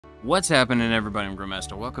What's happening, everybody? I'm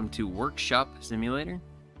Grandmaster. Welcome to Workshop Simulator.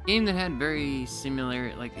 Game that had very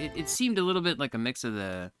similar, like it seemed a little bit like a mix of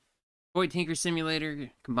the Toy Tinker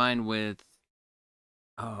Simulator combined with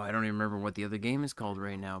I don't even remember what the other game is called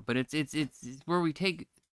right now, but it's where we take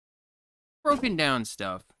broken down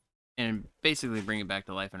stuff and basically bring it back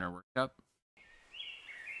to life in our workshop.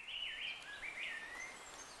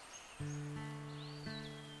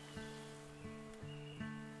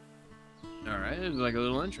 Alright, it was like a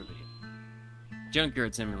little intro video.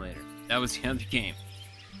 Junkyard Simulator. That was the other game.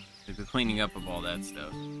 The cleaning up of all that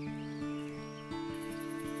stuff.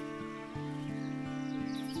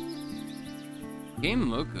 Game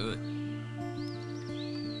looked good.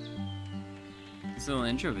 This little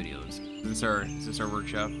intro video is this our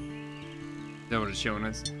workshop? Is that what it's showing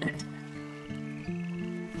us?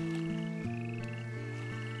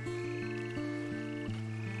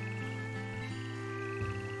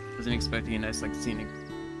 Wasn't expecting a nice like scenic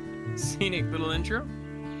little intro.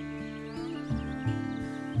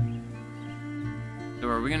 So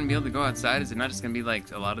are we gonna be able to go outside? Is it not just gonna be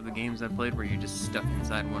like a lot of the games I've played where you're just stuck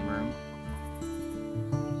inside one room?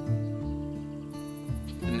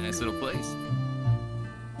 It's a nice little place.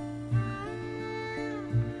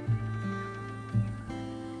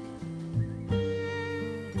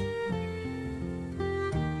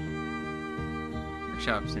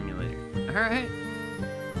 Workshop Simulator. Alright.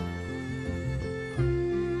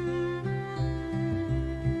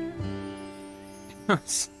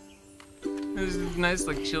 This is a nice,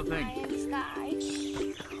 like, chill thing.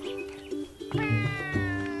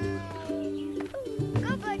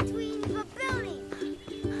 Go between the buildings.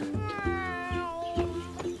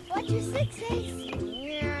 Watch your sixes.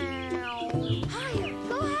 Higher,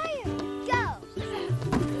 go higher.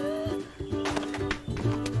 Go.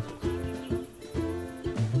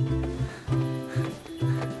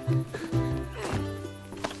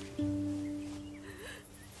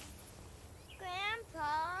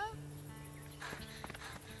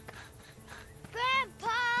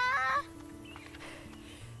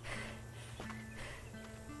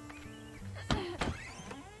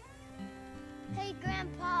 Hey,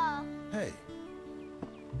 Grandpa. Hey.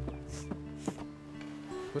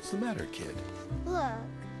 What's the matter, kid? Look,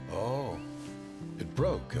 Oh, it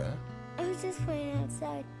broke, huh? I was just playing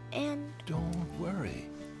outside, and Don't worry.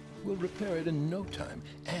 We'll repair it in no time,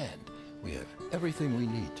 and we have everything we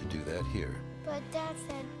need to do that here. but Dad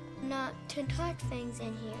said not to touch things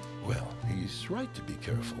in here. Well, he's right to be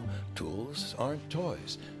careful. Tools aren't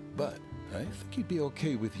toys, but I think he'd be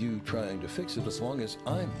okay with you trying to fix it as long as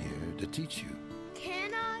I'm here to teach you.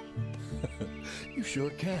 Can I? You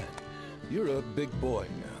sure can. You're a big boy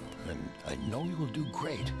now, and I know you will do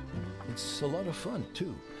great. It's a lot of fun,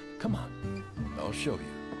 too. Come on, I'll show you.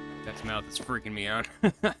 That mouth is freaking me out.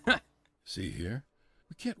 See here?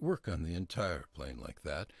 We can't work on the entire plane like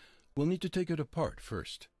that. We'll need to take it apart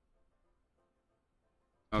first.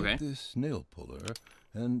 Okay. Take this nail puller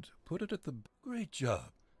and put it at the... Great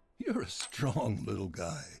job. You're a strong little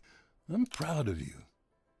guy. I'm proud of you.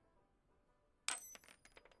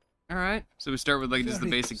 Alright, so we start with like just the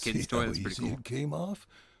Very- basic kid's See toy. how That's pretty easy cool. It came off?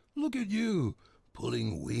 Look at you,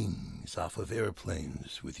 pulling wings off of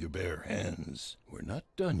airplanes with your bare hands. We're not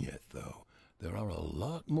done yet, though. There are a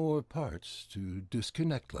lot more parts to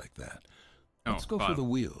disconnect like that. Oh, Let's go for bottom. the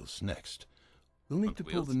wheels next. We'll need to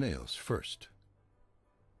The pull the wheels. nails first.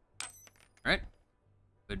 Alright.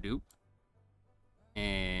 Badoop.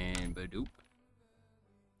 And badoop.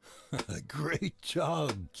 Great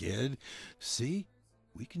job, kid. See?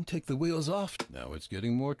 We can take the wheels off. Now it's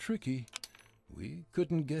getting more tricky. We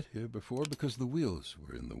couldn't get here before because the wheels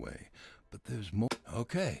were in the way. But there's more.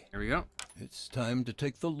 Okay, Here we go. it's time to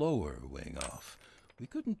take the lower wing off. We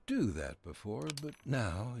couldn't do that before, but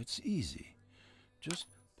now it's easy. Just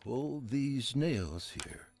pull these nails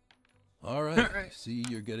here. All right, I see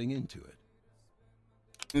you're getting into it.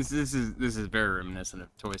 This is very reminiscent of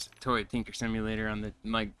Toy Tinker Simulator on the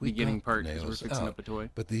like We beginning got part the because we're nails fixing out, up a toy.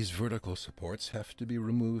 But these vertical supports have to be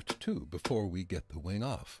removed too before we get the wing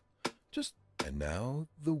off. And now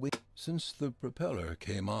the wing. Since the propeller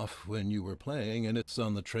came off when you were playing and it's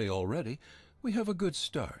on the tray already, we have a good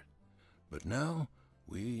start. But now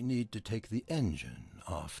we need to take the engine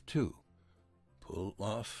off too. Pull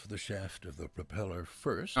off the shaft of the propeller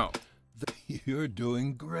first. Oh, You're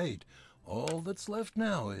doing great. All that's left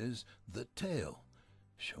now is the tail.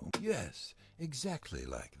 Yes, exactly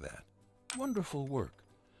like that. Wonderful work.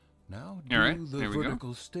 Now do All right, the there we go.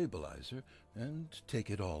 vertical stabilizer and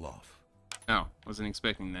take it all off. oh, wasn't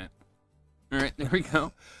expecting that. Alright, there we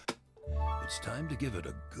go. It's time to give it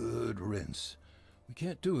a good rinse. We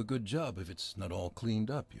can't do a good job if it's not all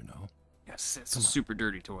cleaned up, you know. Gotta it's a Come on. super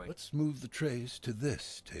dirty toy. Let's move the trays to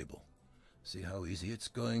this table. See how easy it's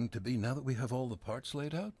going to be now that we have all the parts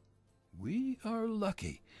laid out? We are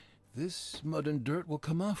lucky. This mud and dirt will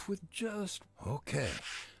come off with just... Okay,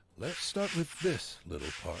 let's start with this little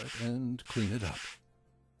part and clean it up.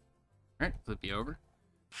 Alright, flip you over.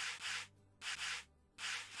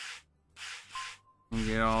 And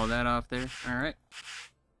get all that off there. Alright.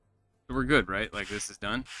 So we're good, right? Like, this is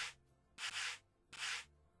done?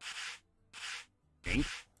 Okay.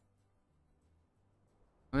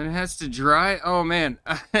 When it has to dry? Oh, man.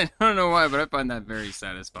 I don't know why, but I find that very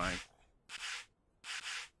satisfying.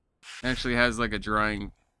 It actually has, like, a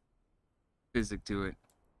drying physic to it.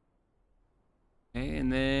 Okay,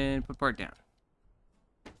 and then put part down.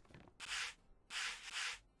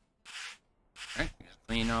 Alright,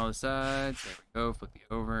 clean all the sides. There we go. Flip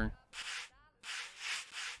you over.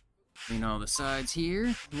 Clean all the sides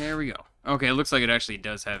here. There we go. Okay, it looks like it actually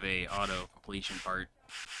does have a auto completion part.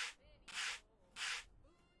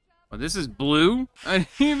 Oh, this is blue? I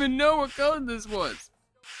didn't even know what color this was.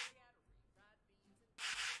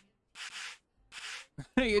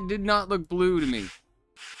 It did not look blue to me.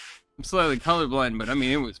 I'm slightly colorblind, but I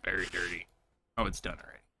mean, it was very dirty. Oh, it's done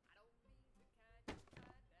already.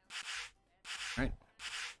 Alright.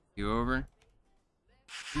 You over.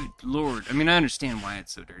 Good lord. I mean, I understand why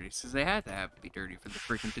it's so dirty. It says they had to have it be dirty for the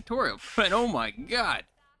freaking tutorial. But oh my god.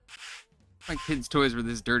 If my kids' toys were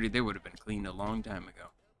this dirty, they would have been cleaned a long time ago.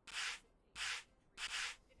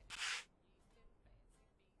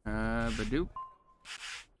 Badoop.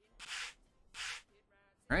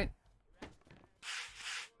 Alright.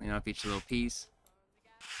 Clean off each little piece.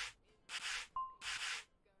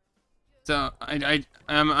 So,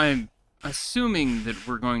 I'm assuming that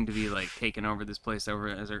we're going to be, like, taking over this place over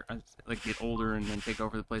as our, like, get older and then take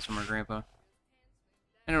over the place from our grandpa.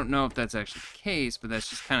 I don't know if that's actually the case, but that's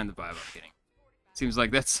just kind of the vibe I'm getting. Seems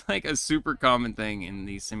like that's, like, a super common thing in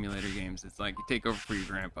these simulator games. It's like you take over for your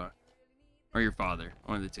grandpa. Or your father.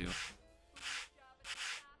 One of the two.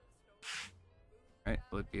 Alright,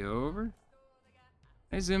 flip you over.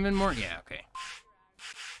 Can I zoom in more? Yeah, okay.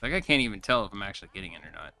 Like, I can't even tell if I'm actually getting it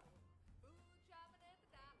or not.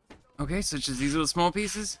 Okay, such as these little small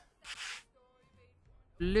pieces.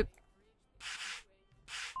 Flip.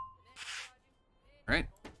 Alright.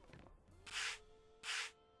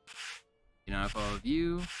 You know, off all of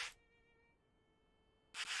you.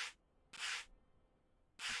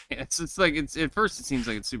 Yeah, it's like, at first it seems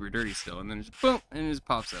like it's super dirty still, and then it's boom, and it just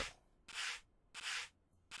pops up.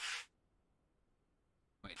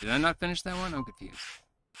 Wait, did I not finish that one? I'm confused.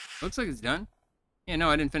 Looks like it's done. Yeah, no,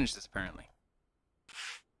 I didn't finish this, apparently.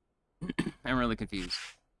 I'm really confused.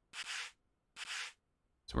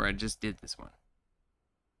 It's where I just did this one.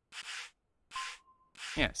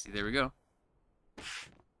 Yeah, see, there we go.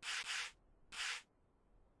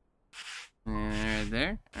 And right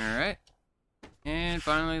there. Alright. And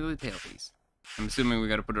finally, the tail piece. I'm assuming we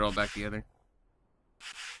gotta put it all back together.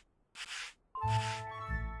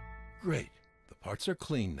 Great. The parts are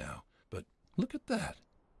clean now, but look at that.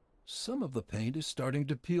 Some of the paint is starting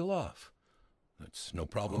to peel off. That's no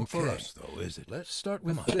problem for us, though, is it? Let's start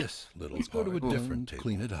with this little part. Let's go to a different table.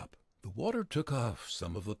 Clean it up. The water took off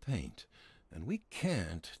some of the paint, and we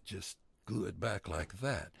can't just glue it back like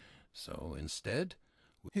that. So instead,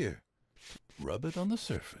 here, rub it on the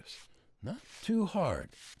surface. Not too hard.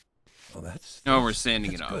 Oh, that's we're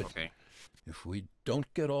sanding it off, good. Okay. If we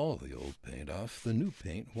don't get all the old paint off, the new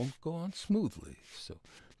paint won't go on smoothly. So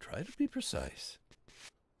try to be precise.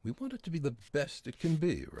 We want it to be the best it can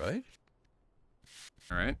be, right?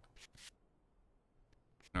 Alright.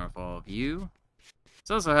 Off all of you.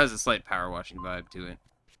 This also has a slight power washing vibe to it.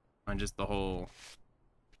 On just the whole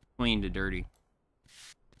clean to dirty.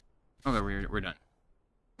 Okay, we're done.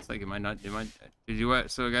 It's like,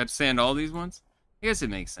 so I got to sand all these ones? I guess it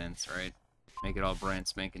makes sense, right? Make it all brand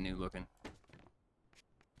spanking new looking.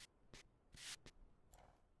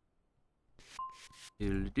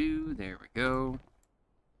 Doodle-doo, there we go.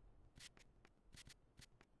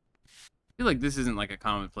 I feel like this isn't like a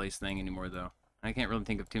commonplace thing anymore, though. I can't really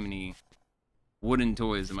think of too many wooden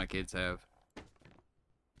toys that my kids have.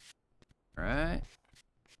 Alright.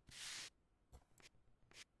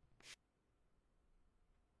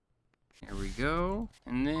 Here we go.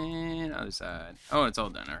 And then other side. Oh, it's all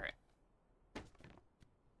done. Alright.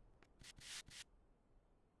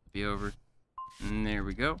 Be over. And there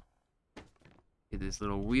we go. Get this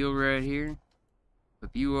little wheel right here.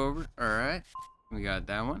 Flip you over. Alright. We got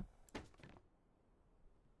that one.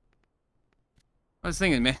 I was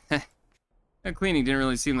thinking, man, that cleaning didn't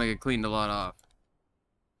really seem like it cleaned a lot off.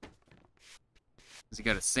 Because you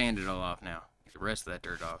gotta sand it all off now. Get the rest of that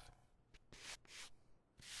dirt off.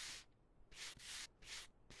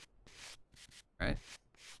 Right.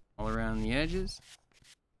 All around the edges.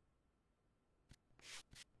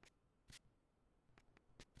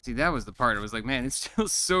 See, that was the part. I was like, man, it's still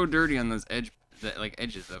so dirty on those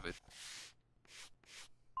edges of it.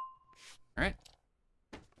 All right.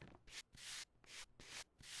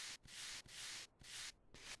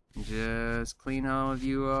 Just clean all of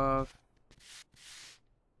you off.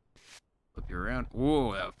 Flip you around.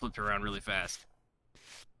 Whoa, that flipped around really fast.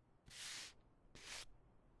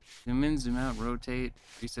 Zoom in, zoom out, rotate,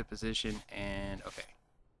 reset position, and okay.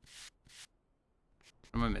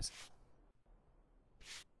 What am I missing?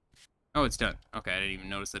 Oh, it's done. Okay, I didn't even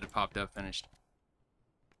notice that it popped up, finished.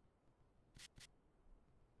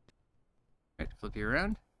 Right, flip you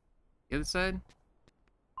around. The other side.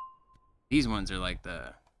 These ones are like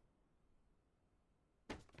the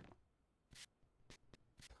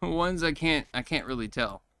ones I can't really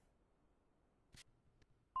tell.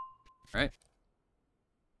 Right?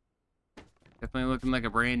 Definitely looking like a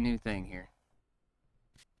brand new thing here.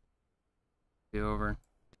 Go over.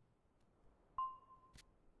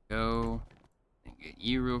 Go. And get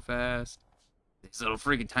you real fast. These little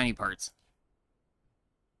freaking tiny parts.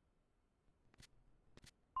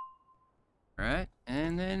 Alright,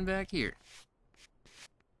 and then back here.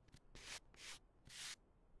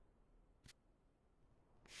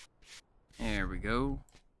 There we go.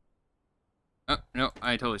 Oh, no,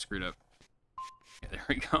 I totally screwed up. Yeah, there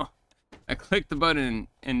we go. I clicked the button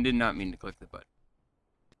and did not mean to click the button.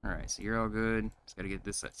 Alright, so you're all good. Just gotta get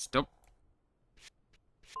this side. Stop.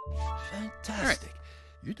 Fantastic. Right.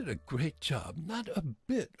 You did a great job. Not a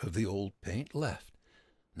bit of the old paint left.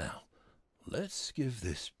 Now, let's give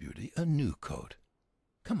this beauty a new coat.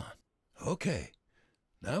 Come on. Okay.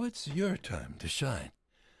 Now it's your time to shine.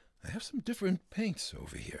 I have some different paints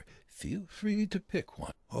over here. Feel free to pick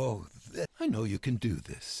one. Oh, I know you can do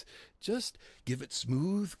this. Just give it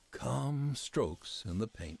smooth, calm strokes, and the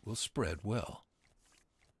paint will spread well.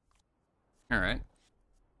 All right.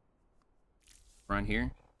 Run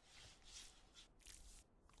here.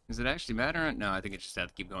 Does it actually matter? No, I think it just have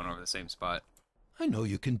to keep going over the same spot. I know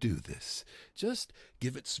you can do this. Just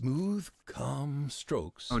give it smooth, calm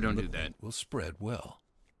strokes. Oh, don't and do the that. paint will spread well.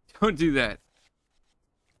 Don't do that.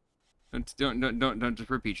 Don't just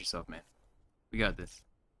repeat yourself, man. We got this.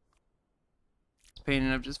 It's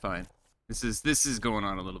painting up just fine. This is going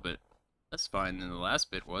on a little bit. That's fine than the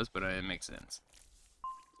last bit was, but it makes sense.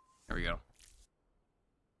 There we go.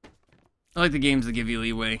 I like the games that give you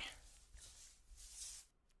leeway.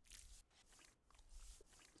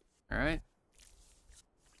 Alright.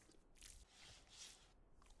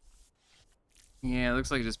 Yeah, it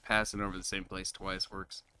looks like just passing over the same place twice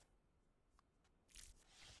works.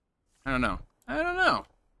 I don't know. I don't know.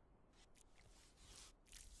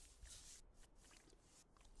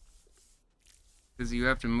 Because you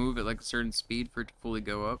have to move at like a certain speed for it to fully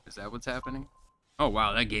go up. Is that what's happening? Oh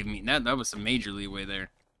wow, that gave me that was some major leeway there.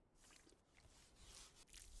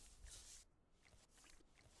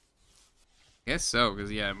 Guess so,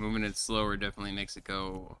 because yeah, moving it slower definitely makes it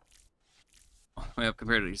go all the way up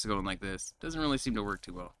compared to just going like this. Doesn't really seem to work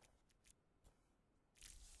too well.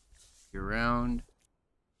 You're around.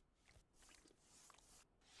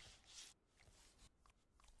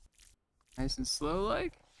 Nice and slow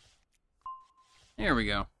like. There we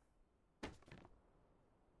go.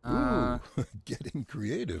 Ooh, getting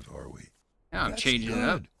creative, are we? Now I'm changing it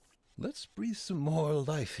up. Let's breathe some more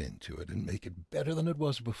life into it and make it better than it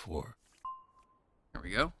was before. There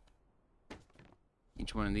we go.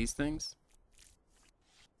 Each one of these things.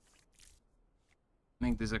 I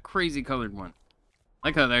think there's a crazy colored one. I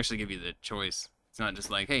like how they actually give you the choice. It's not just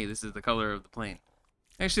like, hey, this is the color of the plane.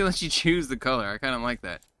 It actually lets you choose the color. I kind of like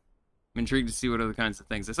that. I'm intrigued to see what other kinds of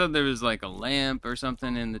things. I thought there was like a lamp or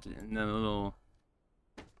something in the little...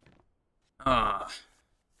 I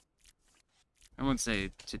wouldn't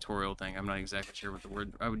say tutorial thing. I'm not exactly sure what the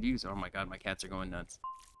word I would use. Oh my god, my cats are going nuts.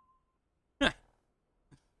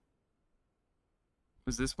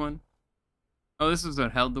 Was this one? Oh, this was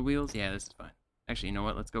what held the wheels? Yeah, this is fine. Actually, you know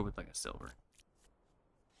what? Let's go with like a silver.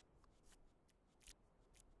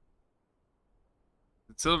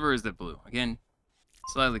 The silver is the blue. Again,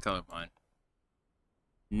 slightly colorblind.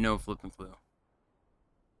 No flipping clue.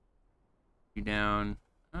 You down.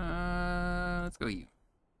 Let's go you.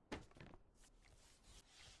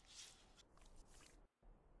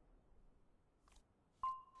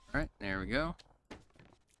 Alright, there we go.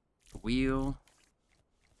 The wheel.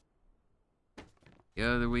 The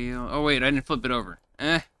other wheel. Oh wait, I didn't flip it over.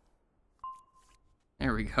 There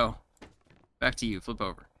we go. Back to you, flip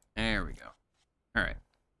over. There we go. Alright.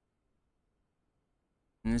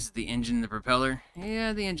 And this is the engine, the propeller.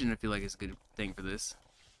 Yeah, the engine I feel like is a good thing for this.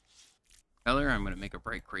 color. I'm gonna make a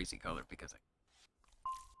bright crazy color because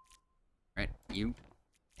right, you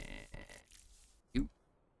and you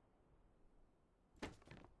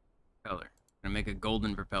color. I'm gonna make a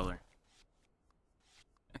golden propeller.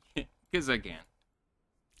 Because I can.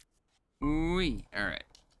 Wee. Alright.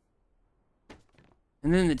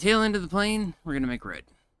 And then the tail end of the plane, we're gonna make red.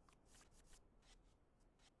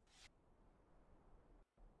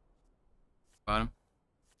 Bottom.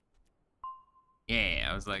 Yeah,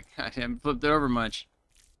 I was like, I haven't flipped it over much.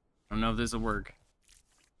 I don't know if this will work.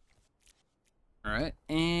 Alright,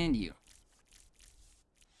 and you.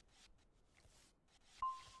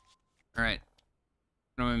 Alright.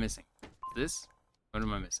 What am I missing? This? What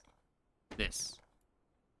am I missing? This.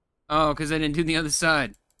 Oh, because I didn't do the other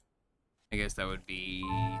side. I guess that would be...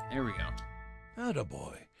 There we go.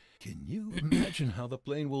 Attaboy. Can you imagine how the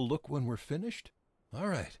plane will look when we're finished? All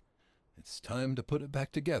right. It's time to put it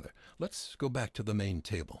back together. Let's go back to the main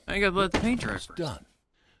table. I gotta let the paint dry It's first. done.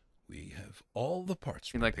 We have all the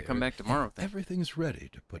parts You'd like to come back tomorrow, then. Everything's ready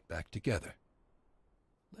to put back together.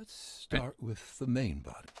 Let's start with the main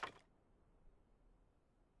body.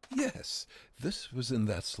 Yes, this was in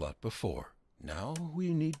that slot before. Now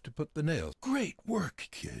we need to put the nails. Great work,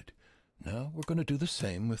 kid. Now we're going to do the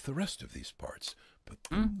same with the rest of these parts. Put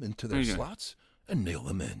them into their slots and nail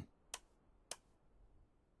them in.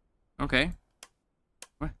 Okay.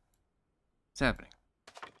 What? What's happening?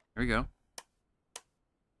 There we go.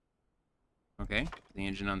 Okay, the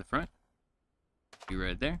engine on the front. You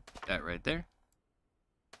right there. That right there.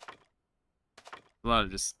 A lot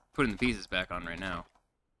of just putting the pieces back on right now.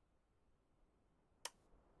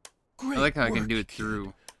 Great I like how work, I can do it kid.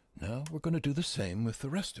 through. Now we're going to do the same with the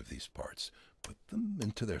rest of these parts. Put them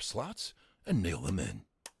into their slots and nail them in.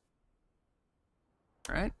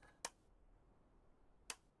 All right.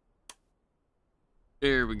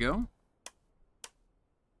 There we go.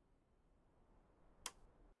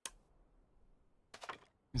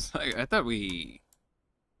 It's like, I thought we...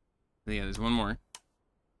 Yeah, there's one more.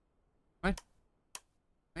 What?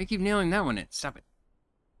 I keep nailing that one in. Stop it.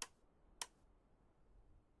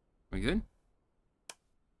 We good?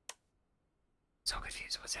 So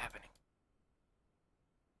confused. What's happening?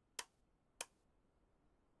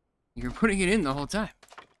 You're putting it in the whole time.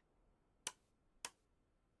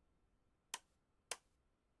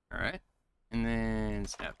 Alright. And then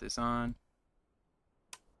snap this on.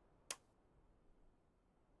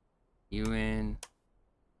 You in.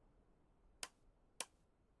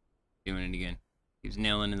 Doing it again. Keeps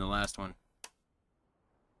nailing in the last one.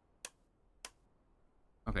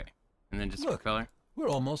 Okay. And then just Look, propeller. we're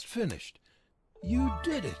almost finished. You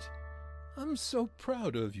did it. I'm so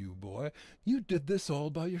proud of you, boy. You did this all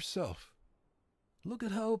by yourself. Look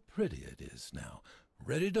at how pretty it is now.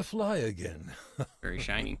 Ready to fly again. Very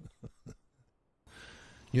shiny.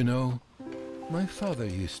 You know, my father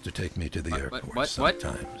used to take me to the airport what?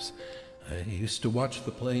 sometimes. I used to watch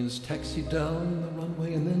the planes taxi down the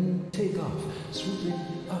runway and then take off, swooping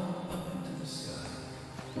up into the sky.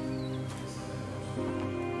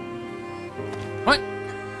 What?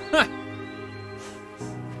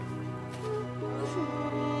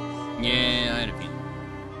 Yeah, I had a feeling.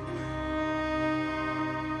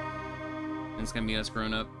 And it's gonna be us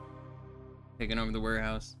grown up, taking over the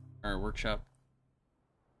warehouse, or workshop.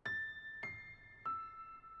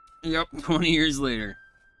 Yep, 20 years later.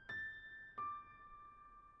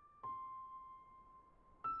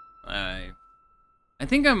 I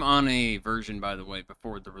think I'm on a version, by the way,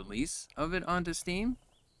 before the release of it onto Steam.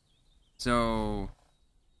 So...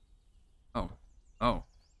 Oh.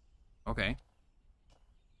 Okay.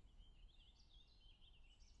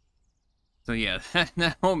 So yeah,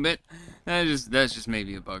 that whole bit, that's just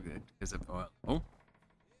maybe a bug because of, oh.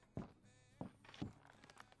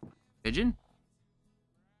 Pigeon?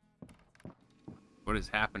 What is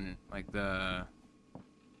happening? Like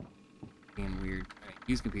being weird. Alright,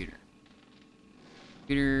 use computer.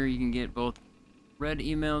 Computer, you can get both read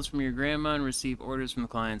emails from your grandma and receive orders from the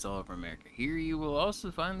clients all over America. Here you will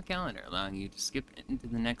also find the calendar, allowing you to skip into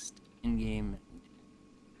the next in-game.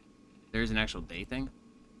 There's an actual day thing.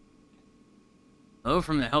 Hello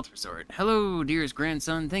from the health resort. Hello, dearest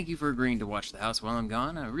grandson. Thank you for agreeing to watch the house while I'm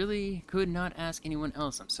gone. I really could not ask anyone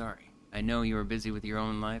else. I'm sorry. I know you are busy with your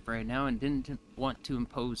own life right now and didn't want to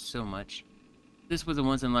impose so much. This was a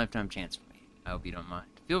once-in-a-lifetime chance for me. I hope you don't mind.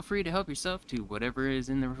 Feel free to help yourself to whatever is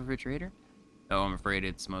in the refrigerator. Though I'm afraid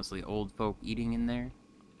it's mostly old folk eating in there.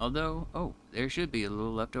 Although, oh, there should be a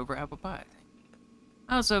little leftover apple pie, I think.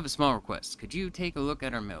 I also have a small request. Could you take a look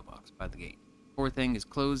at our mailbox by the gate? Poor thing is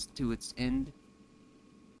closed to its end.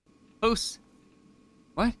 Close.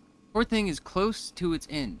 What? Poor thing is close to its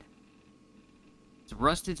end. It's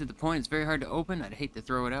rusted to the point it's very hard to open. I'd hate to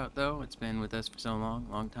throw it out, though. It's been with us for so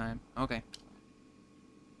long time. Okay.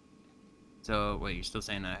 So, wait, you're still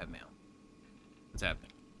saying I have mail. What's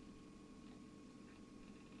happening?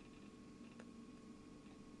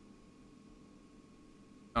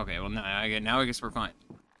 Okay, well, now I guess we're fine.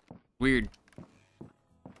 Weird.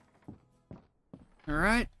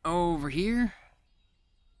 Alright, over here.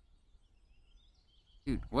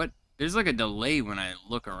 Dude, what? There's like a delay when I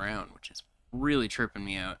look around, which is really tripping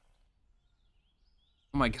me out.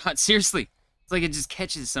 Oh my god, seriously. It's like it just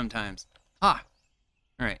catches sometimes. Ha!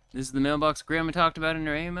 Alright, this is the mailbox Grandma talked about in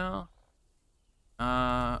her email.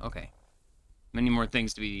 Okay. Many more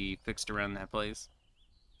things to be fixed around that place.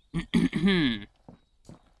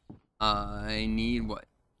 I need what?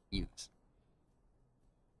 Use.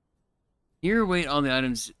 Here await all the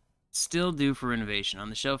items still due for renovation. On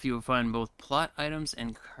the shelf you will find both plot items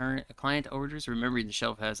and current client orders. Remember, the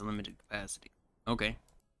shelf has a limited capacity. Okay.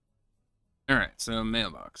 Alright, so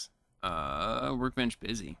mailbox. Workbench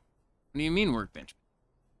busy. What do you mean workbench?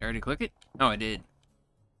 I already click it? Oh, I did.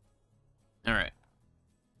 Alright.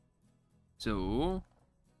 So,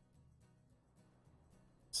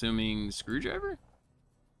 assuming screwdriver?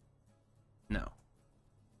 No.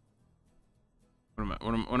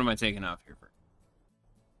 What am I taking off here for?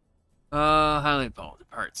 Highlight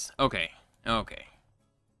parts. Okay. Okay.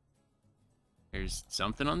 There's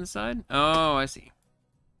something on the side? Oh, I see.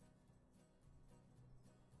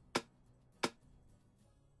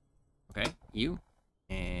 Okay, you.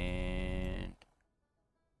 And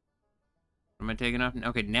what am I taking off?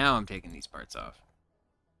 Okay, now I'm taking these parts off.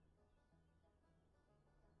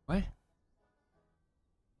 What?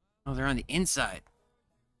 Oh, they're on the inside.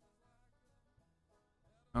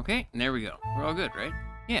 Okay, there we go. We're all good, right?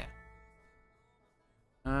 Yeah.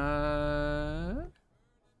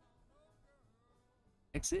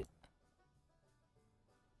 Exit.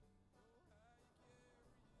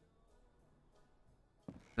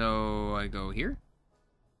 So I go here.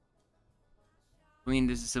 Clean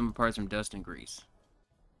disassemble parts from dust and grease.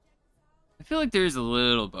 I feel like there's a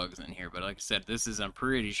little bugs in here, but like I said, this is, I'm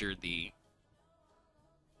pretty sure, the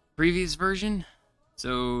previous version.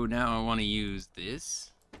 So now I want to use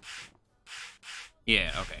this.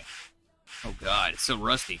 Yeah, okay. Oh god, it's so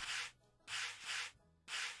rusty.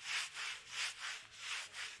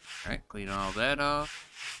 Alright, clean all that off.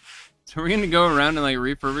 So we're gonna go around and like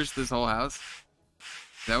refurbish this whole house?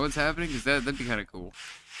 Is that what's happening? Because that'd be kind of cool.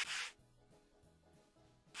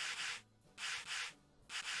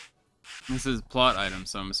 This is plot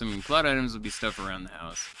items, so I'm assuming plot items would be stuff around the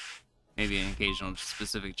house. Maybe an occasional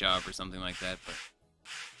specific job or something like that, but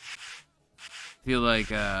I feel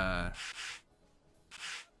like, oh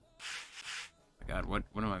my god, what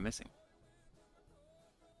am I missing?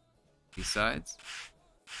 These sides?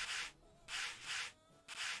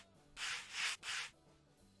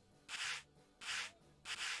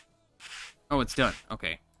 Oh, it's done.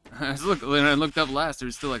 Okay. When I looked up last, there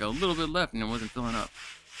was still like a little bit left and it wasn't filling up.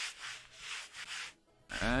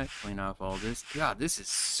 Alright, clean off all this. God, this is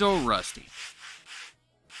so rusty.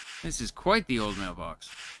 This is quite the old mailbox.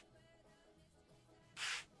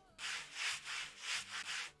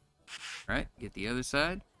 Alright, get the other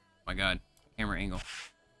side. Oh my god, camera angle.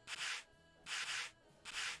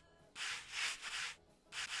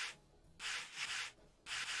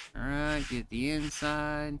 Alright, get the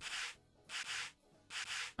inside.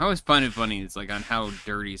 I always find it funny, it's like on how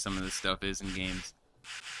dirty some of this stuff is in games.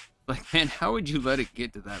 Like, man, how would you let it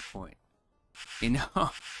get to that point? You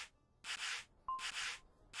know?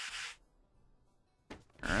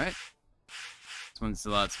 Alright. This one's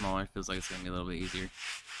a lot smaller. Feels like it's going to be a little bit easier.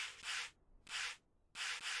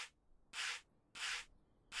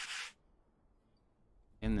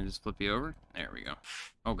 And then just flip you over. There we go.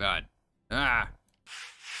 Oh, God. Ah!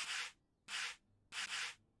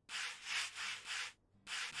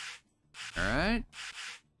 Alright.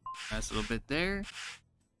 Nice little bit there.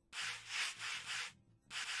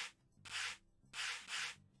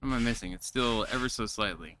 What am I missing? It's still ever so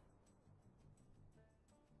slightly.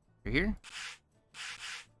 You're here?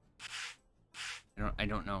 I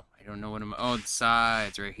don't know. I don't know what I'm... Oh, the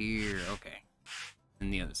sides right here. Okay.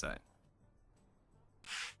 And the other side.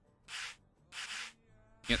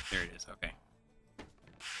 Yep, there it is. Okay.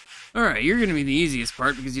 Alright, you're gonna be the easiest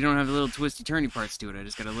part because you don't have the little twisty-turny parts to it. I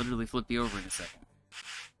just gotta literally flip you over in a second.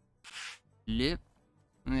 Flip.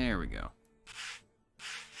 There we go.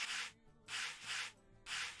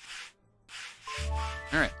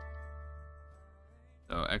 Alright.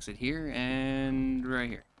 So exit here and right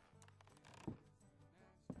here.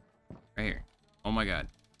 Right here. Oh my god.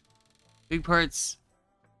 Big parts.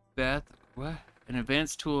 Bath. What? An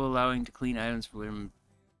advanced tool allowing to clean items from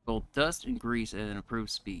both dust and grease at an improved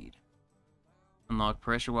speed. Unlock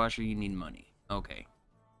pressure washer, you need money. Okay.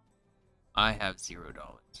 I have $0.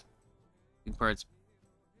 Big parts.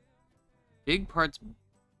 Big parts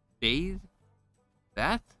bathe?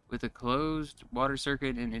 Bath? With a closed water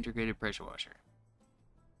circuit and integrated pressure washer.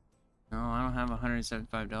 No, I don't have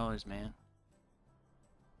 $175, man.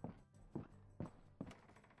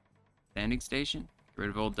 Standing station? Get rid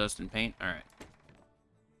of old dust and paint? Alright.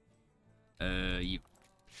 You.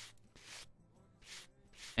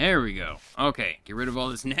 There we go. Okay, get rid of all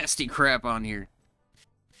this nasty crap on here.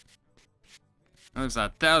 That looks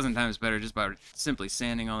 1,000 times better just by simply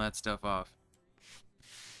sanding all that stuff off.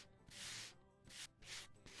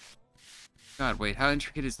 God, wait, how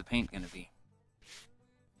intricate is the paint gonna be?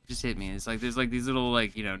 Just hit me. It's like there's like these little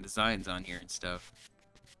like, you know, designs on here and stuff.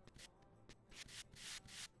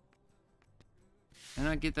 Can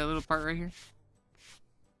I get that little part right here?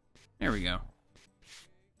 There we go.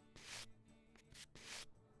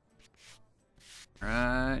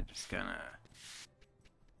 Right, just gonna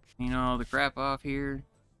clean all the crap off here.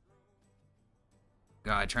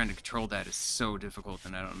 God, trying to control that is so difficult,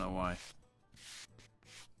 and I don't know why.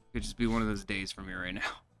 Could just be one of those days for me right now.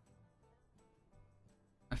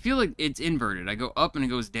 I feel like it's inverted. I go up and it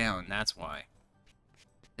goes down. That's why.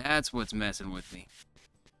 That's what's messing with me.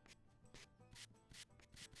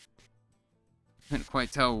 Couldn't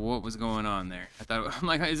quite tell what was going on there. I thought, I'm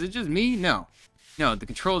like, is it just me? No. No, the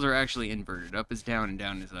controls are actually inverted. Up is down and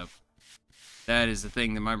down is up. That is the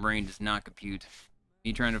thing that my brain does not compute.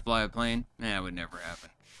 Me trying to fly a plane? Nah, that would never happen.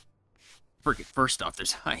 First off,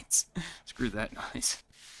 there's heights. Screw that noise.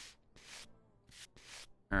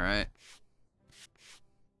 Alright.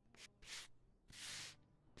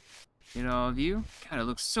 Get all of you. God, it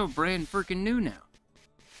looks so brand freaking new now.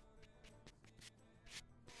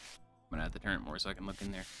 I'm gonna have to turn it more so I can look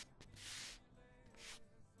in there.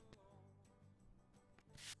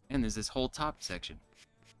 And there's this whole top section.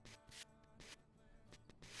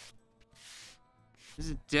 This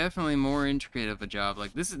is definitely more intricate of a job.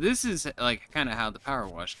 Like this is like kind of how the power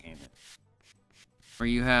wash game is. Where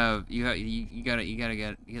you gotta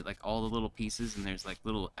get like all the little pieces, and there's like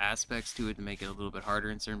little aspects to it to make it a little bit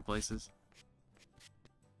harder in certain places.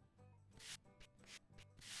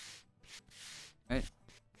 Right?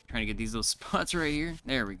 Trying to get these little spots right here.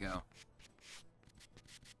 There we go.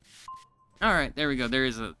 Alright, there we go. There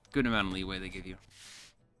is a good amount of leeway they give you.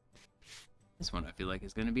 This one I feel like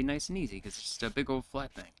is going to be nice and easy because it's just a big old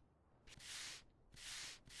flat thing.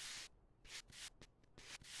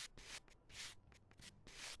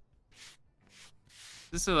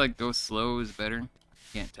 This is like go slow is better.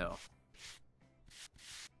 Can't tell.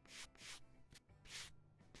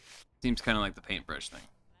 Seems kind of like the paintbrush thing.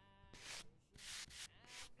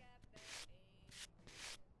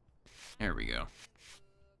 There we go.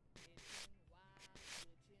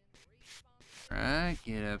 Alright,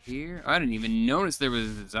 get up here. I didn't even notice there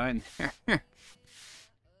was a design there.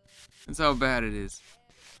 That's how bad it is.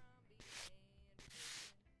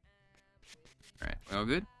 Alright, all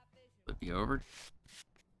good. Flip you over.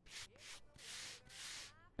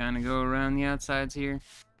 Kind of go around the outsides here.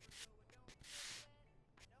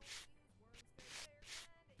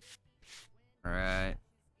 Alright.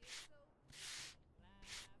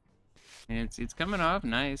 And it's coming off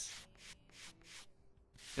nice.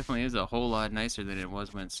 Definitely is a whole lot nicer than it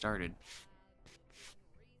was when it started.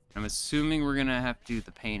 I'm assuming we're gonna have to do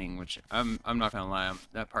the painting, which I'm not gonna lie,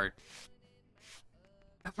 that part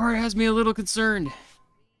has me a little concerned.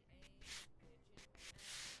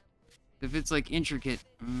 If it's like intricate,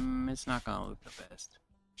 it's not gonna look the best.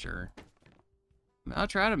 Sure. I'll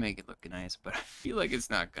try to make it look nice, but I feel like it's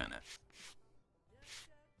not gonna.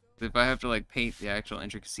 If I have to like paint the actual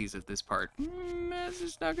intricacies of this part, it's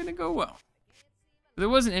just not gonna go well. There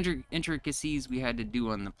wasn't intricacies we had to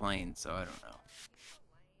do on the plane, so I don't know.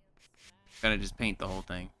 Gotta just paint the whole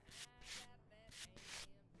thing.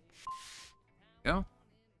 Go.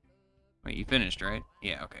 Wait, you finished, right?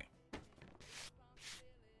 Yeah, okay.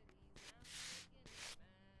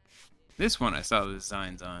 This one I saw the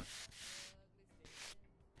designs on.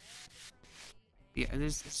 Yeah,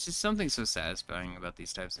 it's just something so satisfying about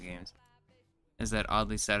these types of games. Is that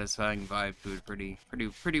oddly satisfying vibe to it,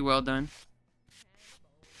 pretty well done.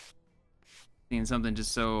 Seeing something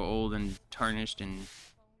just so old and tarnished and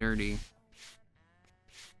dirty.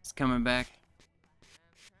 It's coming back.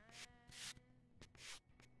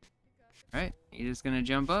 Alright, you just gonna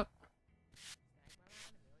jump up?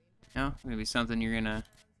 No? Maybe something you're gonna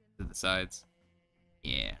to the sides.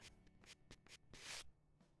 Yeah.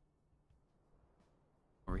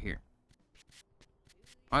 Over here.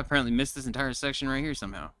 Oh, I apparently missed this entire section right here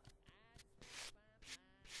somehow.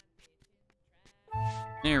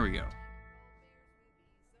 There we go.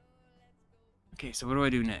 Okay, so what do I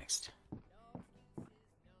do next?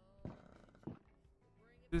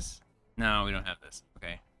 This? No, we don't have this.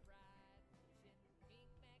 Okay.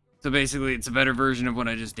 So basically, it's a better version of what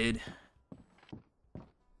I just did.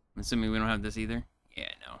 I'm assuming we don't have this either? Yeah,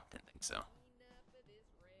 no, didn't think so.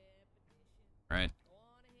 Alright.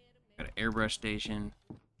 Got an airbrush station.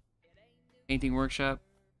 Painting workshop.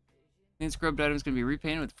 Paint scrubbed items can be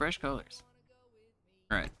repainted with fresh colors.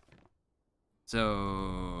 Alright.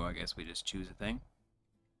 So, I guess we just choose a thing.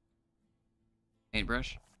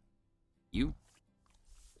 Paintbrush. You.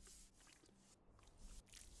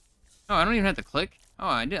 Oh, I don't even have to click? Oh,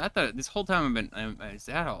 I did. I thought this whole time I've been... is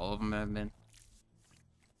that how all of them have been?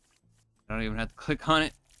 I don't even have to click on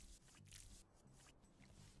it.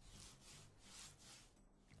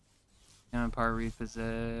 Part reef is,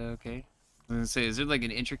 okay. I was gonna say, is there like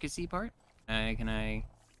an intricacy part? Can I...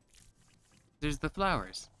 There's the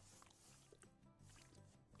flowers.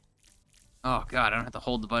 Oh god, I don't have to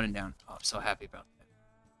hold the button down. Oh, I'm so happy about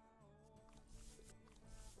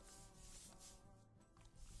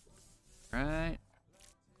that. Right.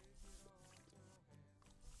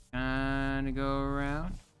 Kinda go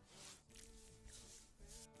around.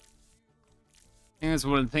 I think that's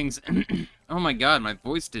one of the things... Oh my god, my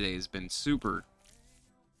voice today has been super...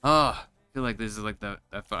 Oh, I feel like this is like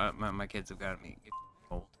my kids have gotten me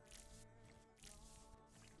old.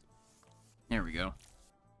 There we go.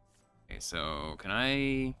 Okay, so can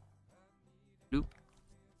I... Nope.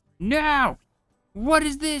 No! What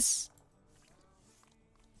is this?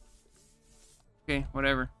 Okay,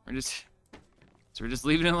 whatever. We're just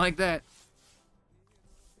leaving it like that.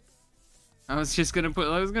 I was gonna put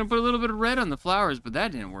a little bit of red on the flowers, but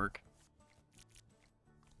that didn't work.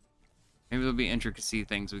 Maybe there'll be intricacy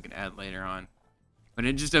things we can add later on. But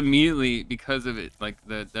it just immediately, because of it, like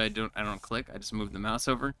I don't click, I just move the mouse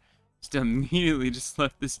over. Just immediately just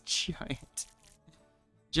left this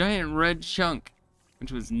giant red chunk,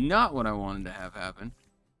 which was not what I wanted to have happen.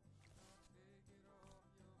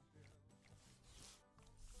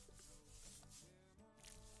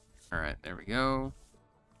 Alright, there we go.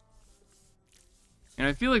 And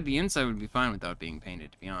I feel like the inside would be fine without being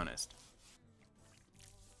painted, to be honest.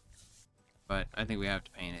 But I think we have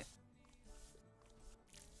to paint it.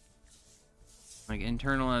 Like,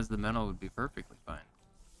 internal as the metal would be perfectly fine.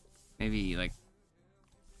 Maybe, like,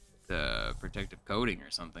 the protective coating or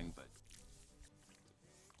something, but...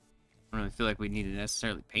 I don't really feel like we need to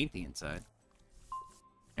necessarily paint the inside.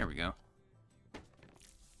 There we go.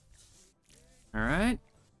 Alright.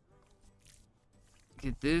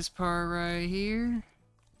 Get this part right here.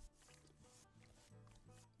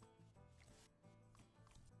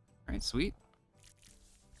 Alright, sweet.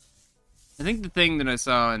 I think the thing that I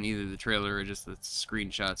saw in either the trailer or just the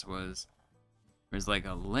screenshots was there's like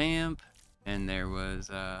a lamp and there was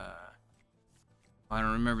I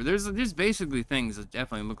don't remember. There's basically things that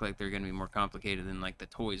definitely look like they're gonna be more complicated than like the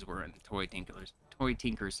toys were in the Toy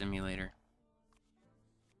Tinker Simulator.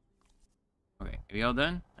 Okay, are we all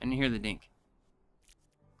done? I didn't hear the dink.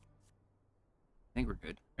 I think we're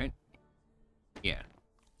good, right? Yeah.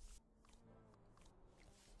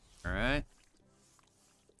 Alright.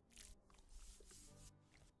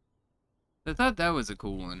 I thought that was a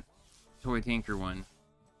cool one. Toy Tinker one.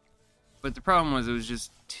 But the problem was it was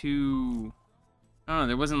just too... I don't know,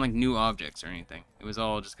 there wasn't like new objects or anything. It was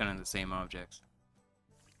all just kind of the same objects.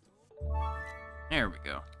 There we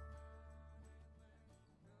go.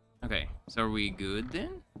 Okay, so are we good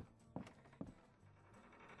then?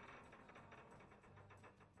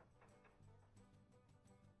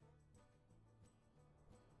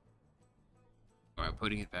 Am I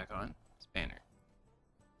putting it back on? Spanner.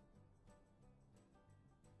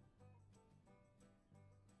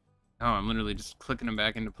 Oh, I'm literally just clicking them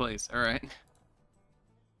back into place. Alright.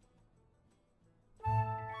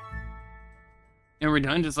 And we're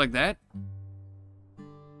done just like that?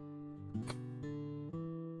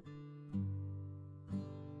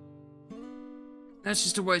 That's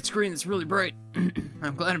just a white screen that's really bright.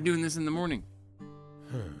 I'm glad I'm doing this in the morning.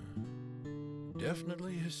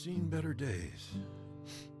 Definitely has seen better days.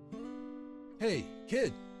 Hey,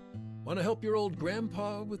 kid, want to help your old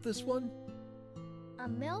grandpa with this one? A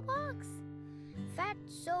mailbox?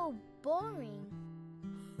 That's so boring.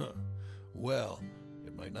 Huh. Well,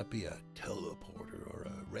 it might not be a teleporter or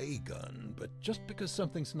a ray gun, but just because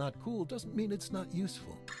something's not cool doesn't mean it's not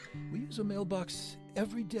useful. We use a mailbox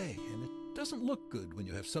every day, and it doesn't look good when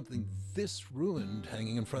you have something this ruined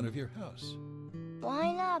hanging in front of your house.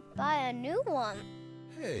 Why not buy a new one?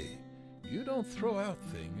 Hey, You don't throw out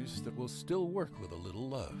things that will still work with a little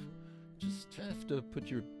love. Just have to put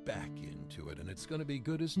your back into it, and it's going to be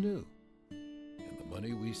good as new. And the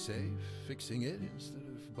money we save fixing it instead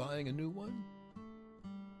of buying a new one,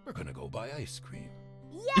 we're going to go buy ice cream.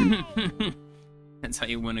 Yay! That's how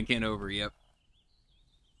you win a kid over, yep.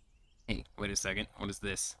 Hey, wait a second. What is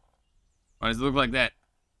this? Why does it look like that?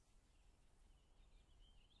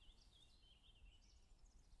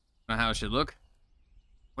 Not how it should look.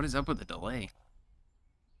 What is up with the delay?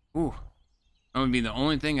 Ooh. That would be the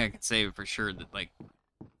only thing I could say for sure that, like,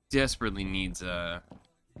 desperately needs, I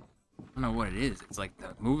don't know what it is. It's like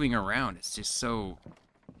the moving around. It's just so...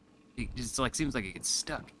 It just, like, seems like it gets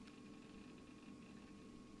stuck.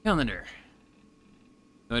 Calendar.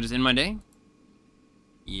 So I just end my day?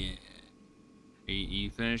 Yeah. You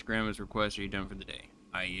finished Grandma's request? Are you done for the day?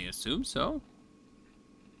 I assume so.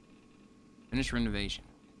 Finish renovation.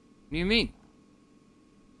 What do you mean?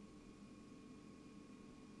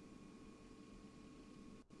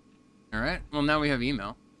 Alright, well now we have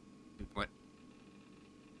email. What?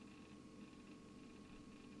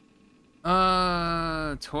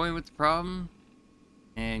 Toy with the problem.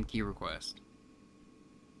 And key request.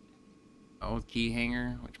 Old key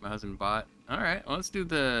hanger, which my husband bought. Alright, well, let's do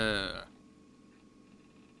the...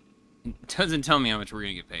 It doesn't tell me how much we're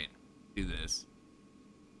gonna get paid. Do this.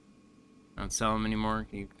 Don't sell them anymore.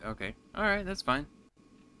 Okay. Alright, that's fine.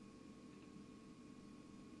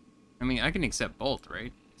 I mean, I can accept both,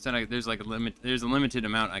 right? So there's like a limit. There's a limited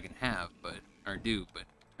amount I can have, but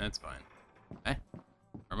that's fine. Eh? Where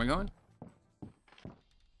am I going?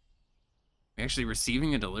 We actually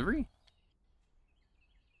receiving a delivery?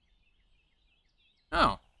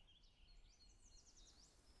 Oh.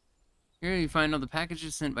 Here you find all the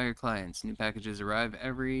packages sent by your clients. New packages arrive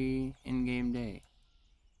every in-game day.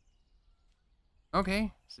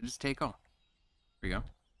 Okay, so just take all. Here we go.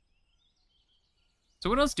 So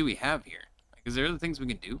what else do we have here? Like, is there other things we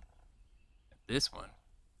can do? This one.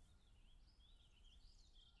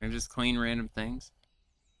 Can I just clean random things?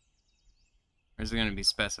 Or is it going to be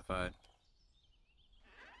specified?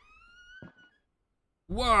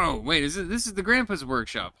 Whoa! Wait, this is the Grandpa's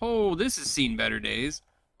workshop. Oh, this has seen better days.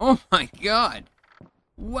 Oh my god!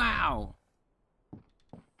 Wow!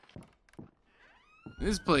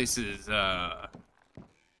 This place is, a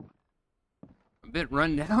bit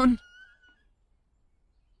run down.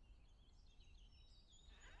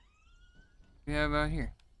 What do we have out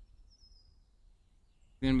here?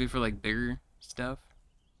 Gonna be for like bigger stuff.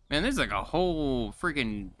 Man, there's like a whole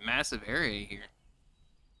freaking massive area here.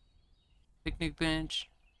 Picnic bench.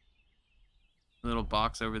 Little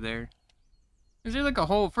box over there. Is there like a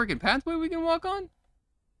whole freaking pathway we can walk on?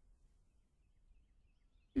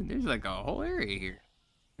 Dude, there's like a whole area here.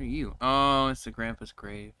 Where are you? Oh, it's the Grandpa's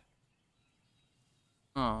grave.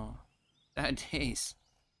 Oh, sad days.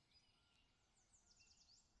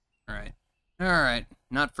 Alright. Alright.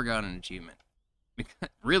 Not forgotten achievement.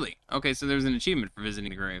 Really? Okay, so there's an achievement for visiting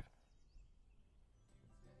the grave.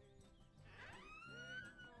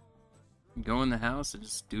 Go in the house and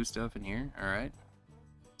just do stuff in here. Alright.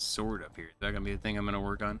 Sword up here. Is that gonna be the thing I'm gonna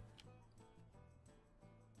work on?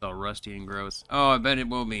 It's all rusty and gross. Oh, I bet it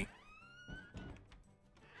will be.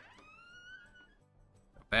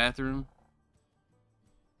 Bathroom.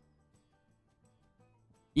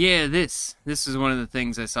 Yeah, this is one of the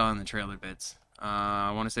things I saw in the trailer bits.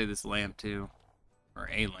 I want to say this lamp too. Or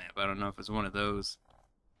a lamp. I don't know if it's one of those.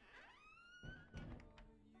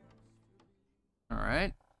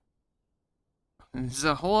 Alright. There's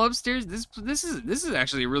a whole upstairs. This is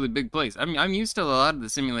actually a really big place. I mean, I'm used to a lot of the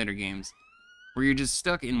simulator games where you're just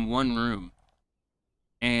stuck in one room.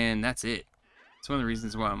 And that's it. It's one of the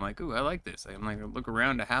reasons why I'm like, ooh, I like this. I'm like, look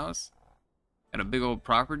around a house. Got a big old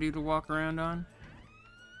property to walk around on.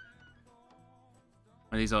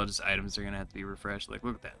 Are these all just items that are going to have to be refreshed? Like,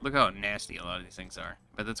 look at that. Look how nasty a lot of these things are.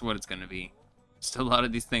 But that's what it's going to be. Just a lot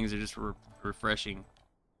of these things are just refreshing.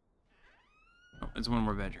 Oh, there's one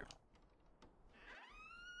more bedroom.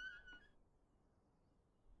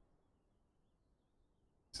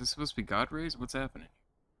 Is this supposed to be God rays? What's happening?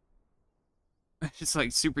 It's just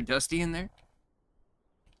like super dusty in there.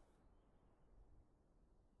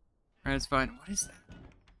 Alright, it's fine. What is that?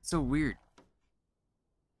 It's so weird.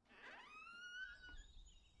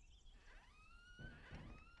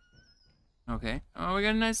 Okay. Oh, we got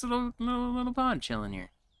a nice little pond chilling here.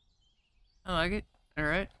 I like it.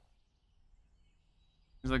 Alright.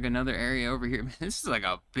 There's like another area over here. Man, this is like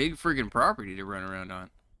a big freaking property to run around on.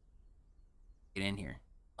 Get in here.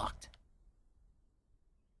 Locked.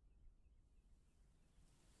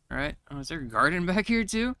 Alright. Oh, is there a garden back here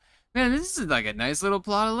too? Man, this is like a nice little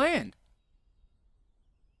plot of land.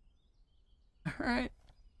 Alright.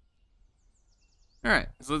 Alright,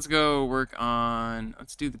 so let's go work on...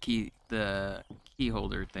 Let's do the key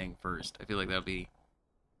holder thing first. I feel like that'll be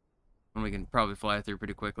one we can probably fly through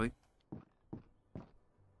pretty quickly.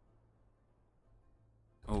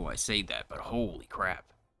 Oh, I say that, but holy crap.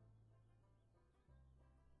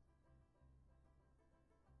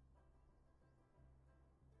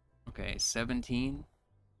 Okay, 17.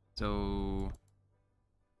 So...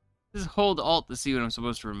 Just hold Alt to see what I'm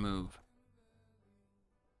supposed to remove.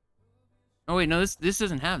 Oh wait, no, this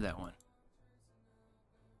doesn't have that one.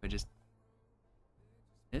 But just...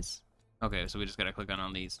 This? Okay, so we just gotta click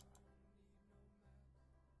on these.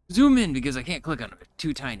 Zoom in, because I can't click on them. They're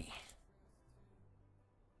too tiny.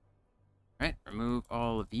 Alright, remove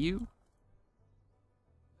all of you.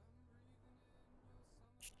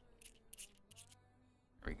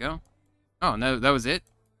 There we go. Oh, no, that was it?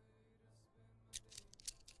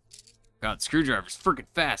 God, screwdriver's freaking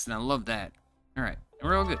fast, and I love that. Alright,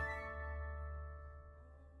 we're all good.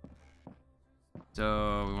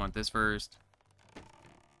 So, we want this first.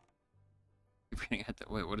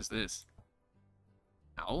 Wait, what is this?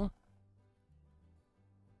 Owl?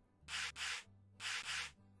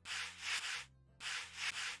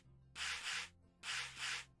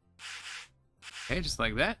 Okay, just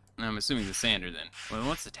like that. I'm assuming the sander then. Well,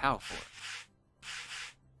 what's the towel for?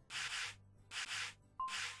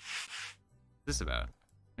 What's this about?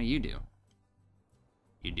 What do you do?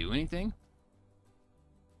 You do anything?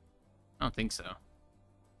 I don't think so.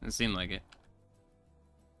 Doesn't seem like it.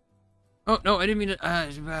 Oh, no, I didn't mean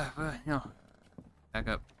to, no. Back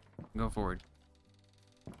up. Go forward.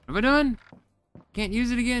 What have I done? Can't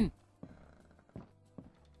use it again.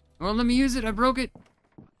 Well, let me use it. I broke it.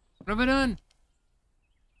 What have I done?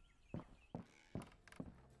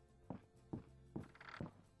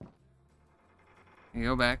 Okay,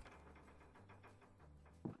 go back.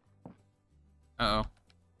 Uh-oh.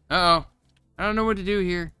 Uh-oh. I don't know what to do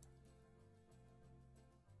here.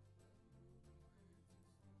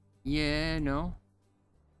 Yeah, no.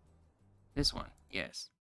 This one,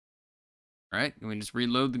 yes. Alright, can we just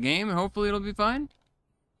reload the game and hopefully it'll be fine?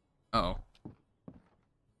 Uh-oh.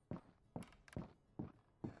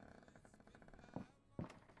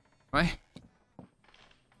 Why?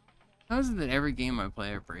 How is it that every game I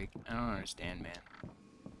play I break? I don't understand, man.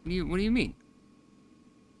 What do you mean?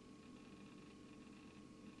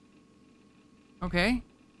 Okay.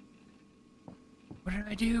 What did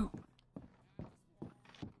I do?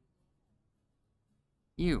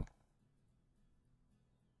 You.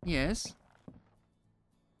 Yes.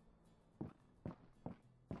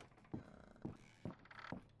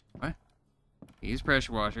 What? Use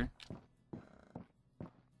pressure washer.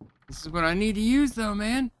 This is what I need to use though,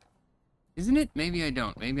 man. Isn't it? Maybe I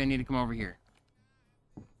don't. Maybe I need to come over here.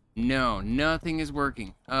 No, nothing is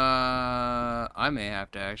working. I may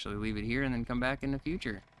have to actually leave it here and then come back in the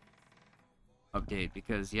future update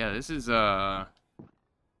because yeah, this is kinda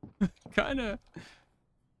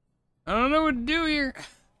I don't know what to do here.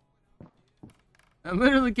 I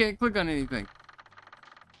literally can't click on anything.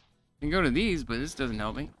 I can go to these, but this doesn't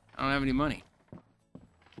help me. I don't have any money.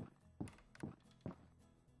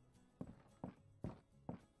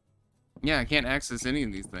 Yeah, I can't access any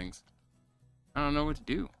of these things. I don't know what to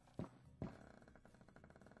do.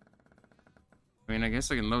 I mean, I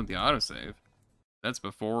guess I can load the autosave. That's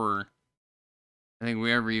before I think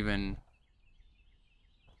we ever even...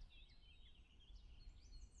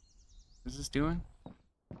 What's this doing?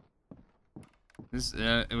 Was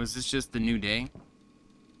this just the new day?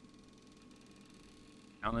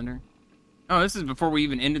 Calendar? Oh, this is before we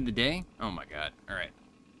even ended the day? Oh my god. Alright.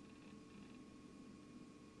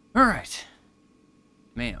 Alright.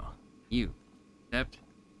 Mail. You. Accept.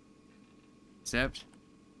 Accept.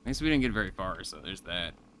 I guess we didn't get very far, so there's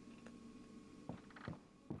that.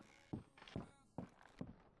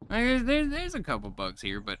 There's a couple bugs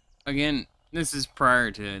here, but again, this is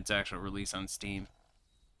prior to its actual release on Steam.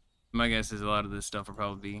 My guess is a lot of this stuff will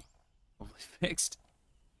probably be hopefully fixed.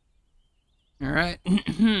 Alright.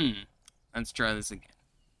 Let's try this again.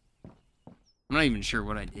 I'm not even sure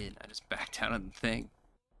what I did. I just backed out of the thing.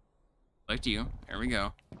 Select you. There we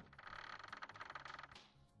go.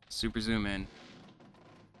 Super zoom in.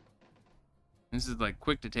 This is like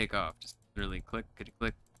quick to take off. Just literally click,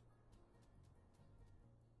 click.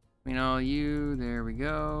 Clean all you. There we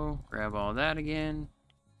go. Grab all that again.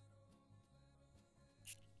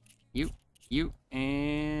 You,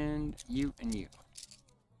 and you, and you.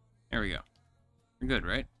 There we go. We're good,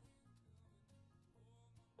 right?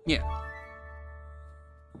 Yeah.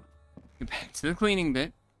 Get back to the cleaning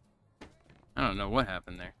bit. I don't know what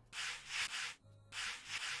happened there.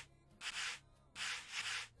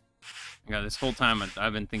 Yeah, this whole time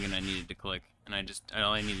I've been thinking I needed to click, and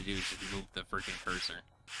all I need to do is just move the freaking cursor.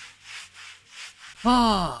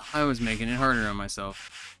 Oh, I was making it harder on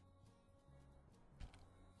myself.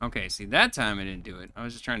 Okay, see, that time I didn't do it. I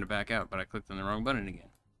was just trying to back out, but I clicked on the wrong button again.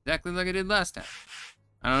 Exactly like I did last time.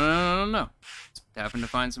 I don't know. Just happened to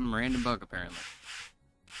find some random bug, apparently.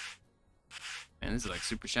 Man, this is like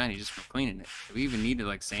super shiny just from cleaning it. Do we even need to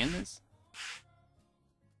like sand this?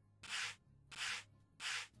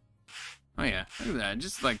 Oh yeah, look at that.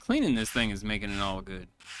 Just like cleaning this thing is making it all good.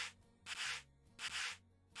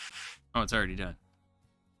 Oh, it's already done.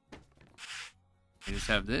 We just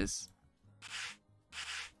have this.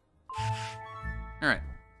 Alright.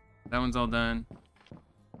 That one's all done.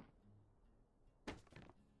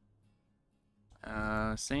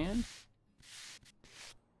 Sand.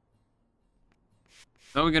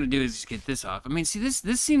 All we gotta do is just get this off. I mean, see, this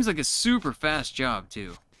seems like a super fast job,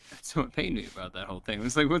 too. That's what pained me about that whole thing. It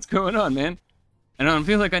was like, what's going on, man? I don't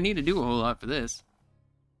feel like I need to do a whole lot for this.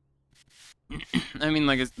 I mean,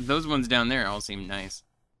 like, those ones down there all seem nice.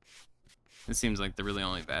 This seems like the really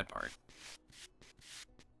only bad part.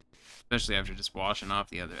 Especially after just washing off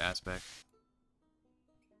the other aspect.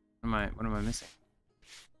 What am I missing?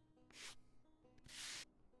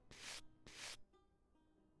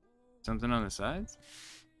 Something on the sides?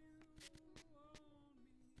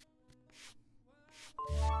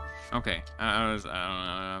 Okay, I don't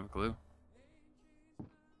have a clue.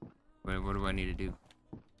 What do I need to do?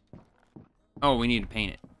 Oh, we need to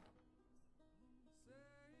paint it.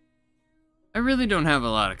 I really don't have a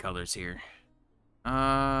lot of colors here.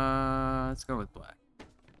 Let's go with black.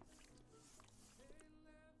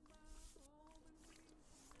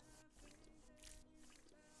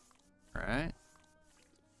 Alright.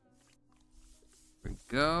 Here we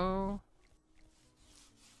go.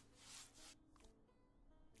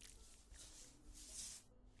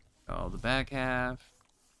 All the back half.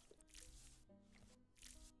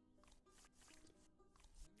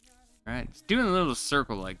 Alright, just doing a little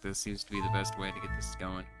circle like this seems to be the best way to get this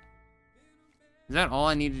going. Is that all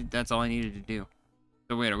I needed? That's all I needed to do.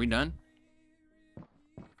 So wait, are we done?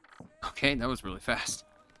 Okay, that was really fast.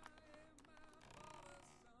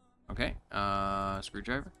 Okay,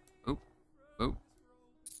 screwdriver. Oh, oh.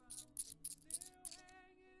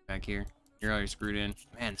 Back here. You're already screwed in.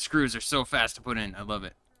 Man, the screws are so fast to put in. I love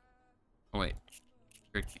it. Oh, wait.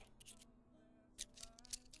 Tricked me.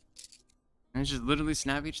 And just literally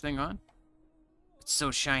snap each thing on? It's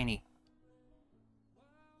so shiny.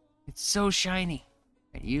 It's so shiny.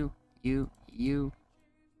 And you.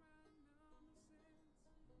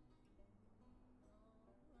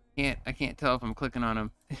 I can't tell if I'm clicking on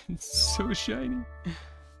them. It's so shiny.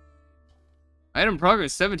 Item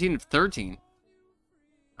progress 17 of 13.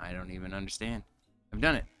 I don't even understand. I've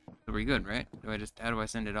done it. So we're good, right? How do I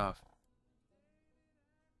send it off?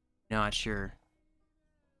 Not sure.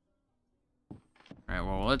 Alright,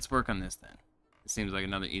 well, let's work on this then. It seems like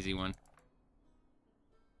another easy one.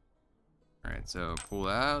 Alright, so pull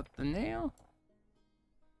out the nail.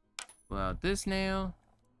 Pull out this nail.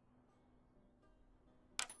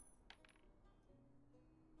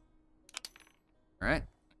 Alright,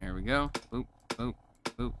 there we go. Boop, boop,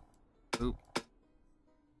 boop, boop.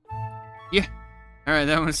 Yeah! Alright,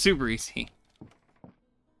 that one's super easy.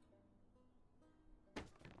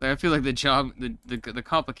 I feel like the job, the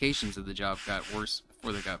complications of the job got worse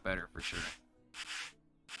before they got better, for sure.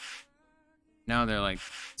 Now they're like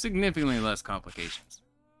significantly less complications.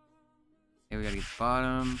 Okay, we gotta get the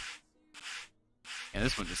bottom. Yeah,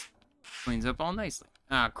 this one just cleans up all nicely.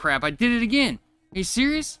 Ah, crap, I did it again! Are you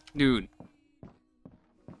serious? Dude.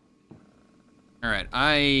 Alright,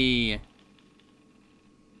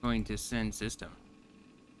 going to send system.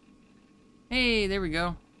 Hey, there we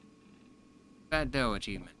go. Fat dough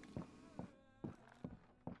achievement.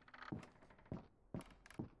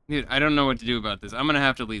 Dude, I don't know what to do about this. I'm gonna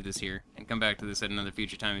have to leave this here and come back to this at another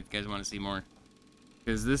future time if you guys want to see more.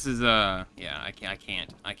 Because this is, yeah, I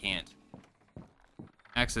can't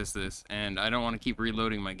access this, and I don't want to keep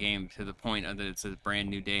reloading my game to the point that it's a brand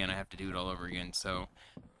new day and I have to do it all over again. So,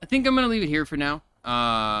 I think I'm gonna leave it here for now.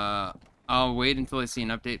 I'll wait until I see an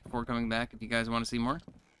update before coming back if you guys want to see more.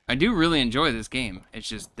 I do really enjoy this game. It's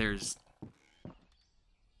just, there's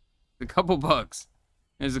a couple bugs.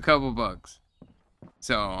 There's a couple bugs.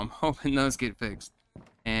 So, I'm hoping those get fixed.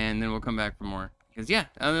 And then we'll come back for more. Because, yeah,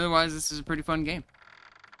 otherwise this is a pretty fun game.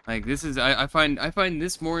 Like, this is, I find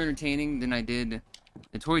this more entertaining than I did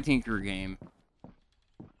the Toy Tinkerer game.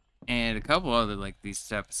 And a couple other, like, these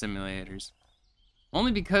type of simulators.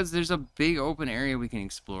 Only because there's a big open area we can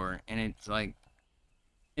explore. And it's, like,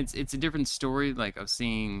 it's a different story, like, of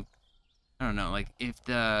seeing I don't know, like, if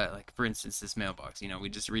the, like, for instance, this mailbox, you know, we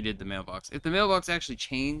just redid the mailbox. If the mailbox actually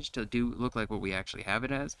changed to look like what we actually have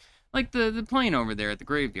it as, like the plane over there at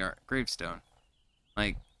the gravestone,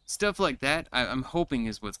 like, stuff like that, I'm hoping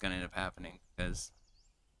is what's gonna end up happening, because,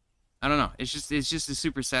 I don't know, it's just a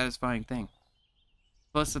super satisfying thing.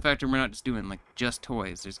 Plus the fact that we're not just doing, like, just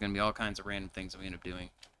toys. There's gonna be all kinds of random things that we end up doing.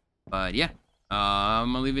 But, yeah.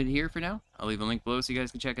 I'm gonna leave it here for now. I'll leave a link below so you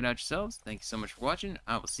guys can check it out yourselves. Thank you so much for watching.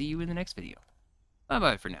 I will see you in the next video.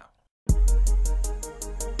 Bye-bye for now.